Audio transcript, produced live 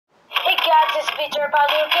back to Speedster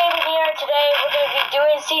Positive Gaming here. Today we're going to be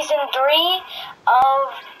doing Season 3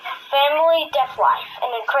 of Family Death Life.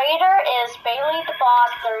 And the creator is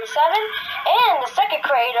BaileetheBoss37 and the second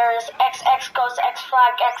creator is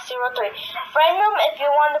XxGHOSTxFLAGx03. Friend them if you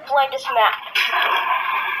want to play this map.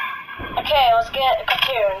 Okay, let's get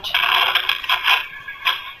tuned.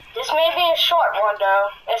 This may be a short one though.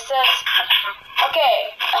 It says,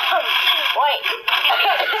 okay, wait.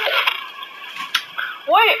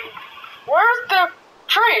 Wait, where's the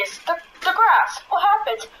trees? The grass? What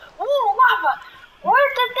happened? Ooh, lava! Where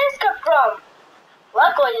did this come from?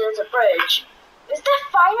 Luckily, there's a bridge. Is that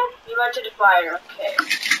fire? You went to the fire, okay.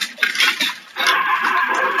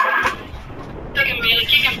 Kick him, man,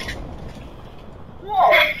 kick him.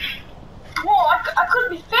 Whoa! Whoa, I could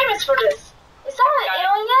be famous for this. Is that an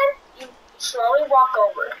alien? You slowly walk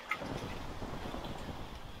over.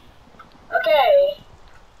 Okay.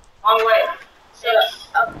 Wrong way. So,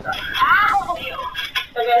 up high.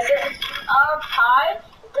 Okay, so up high.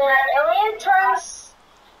 The alien turns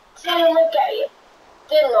to look at you.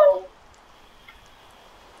 Dillo.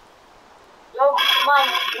 Your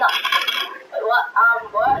mind not. Wait, what?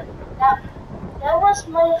 What? That was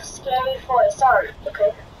my scary voice. Sorry.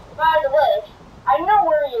 Okay. By the way, I know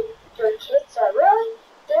where your kids are. Really?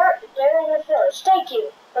 They're in the village. Thank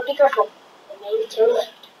you. But be careful. It may be too late.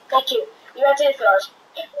 Thank you. You got to the village.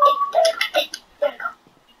 There we go.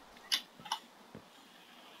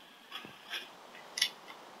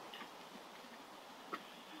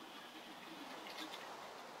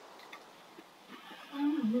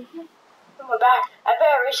 Oh my back. I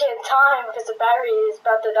better reach it in time because the battery is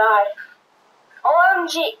about to die.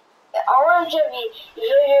 OMG, you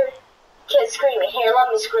hear your kid screaming. Here, let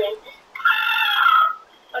me scream.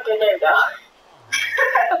 Okay, there we go.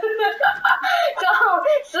 Don't,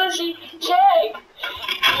 Sushi, Jake. You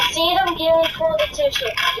see them getting pulled into the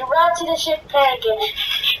ship. You run to the ship panicking.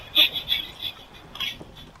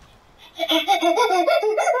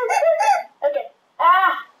 Okay.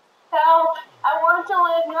 Ah, help. I want to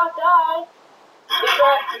live, not die.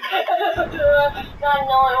 Not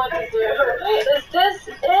knowing what to do. Is this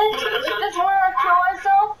it? Is this where I kill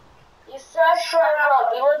myself? You search for a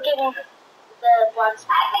rope. You look in the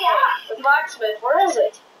blacksmith. The blacksmith, where is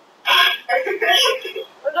it? Where the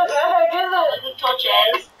heck is it? The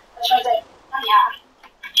torches. That's right there. Oh, yeah.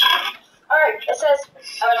 Alright, it says.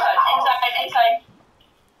 Inside.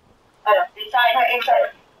 I know.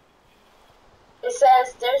 Inside. It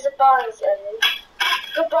says there's a bonus in it.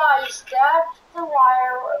 Goodbye, you stabbed the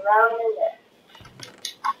wire around your neck.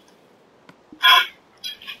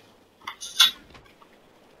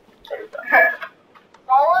 There we go.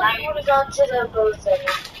 Follow if you want to go to the bonus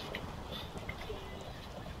center.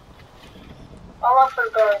 Follow for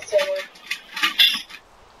the bonus center.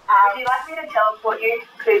 Would you like me to teleport you?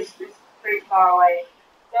 Because it's pretty far away.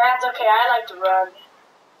 That's okay, I like to run.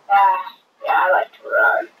 Yeah, I like to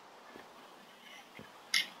run.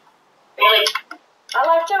 Really? I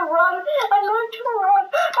like to run.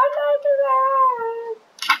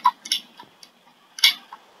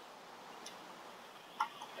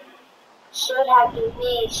 Should have been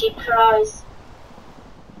me. She cries.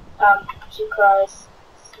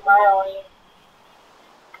 Smiling.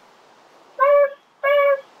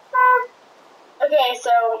 Okay,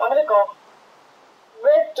 so I'm gonna go.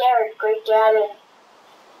 Rip Derek, great dad, and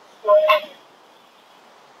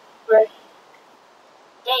Rip.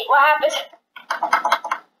 Hey, what happened?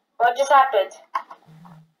 What just happened?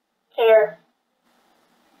 Here.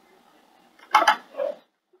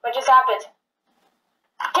 What just happened?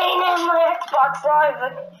 Dang it, my Xbox Live!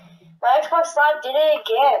 My Xbox Live did it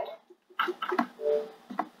again.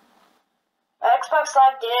 My Xbox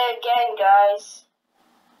Live did it again, guys.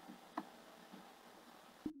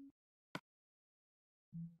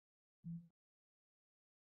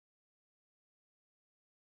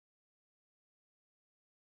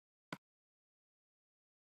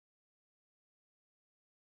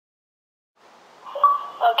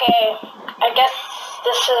 Okay, I guess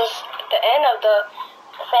this is the end of the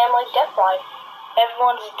family death life.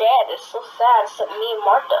 Everyone's dead. It's so sad except me and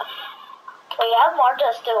Martha. Well, yeah, Martha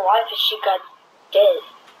is still alive and she got dead.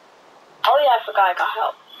 Oh yeah, I forgot I got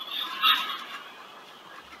help.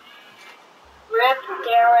 Rip,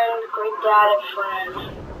 Darren, great dad and friend.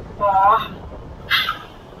 Aww.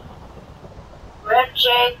 Rip,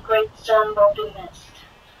 Jake, great son, both be missed.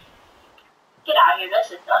 Get out of here,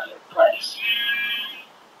 this is not your place.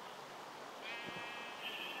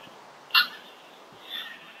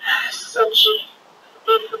 Such a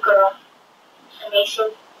beautiful girl.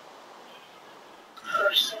 Amazing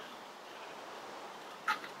person.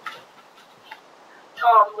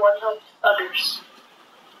 Tom would help others.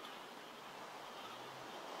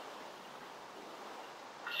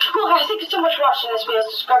 guys, thank you so much for watching this video.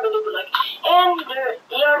 Subscribe and leave a like. And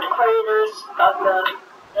they are the creators of the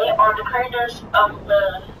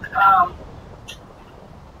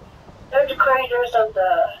they're the creators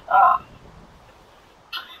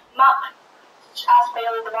map Ask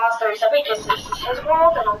BaileetheBoss37 because this is his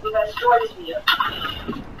world, and I hope you guys enjoy this video.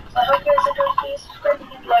 So I hope you guys enjoy this. Subscribe and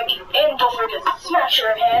leave a like, and don't forget to smash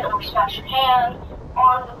your hand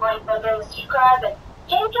on the like button, subscribe, and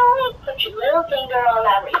gently put your little finger on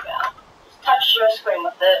that rebound. Just touch your screen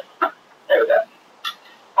with it. There we go.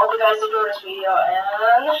 Hope you guys enjoy this video,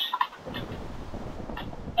 and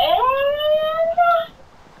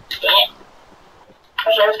damn.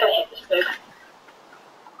 Actually, I was gonna hit this big.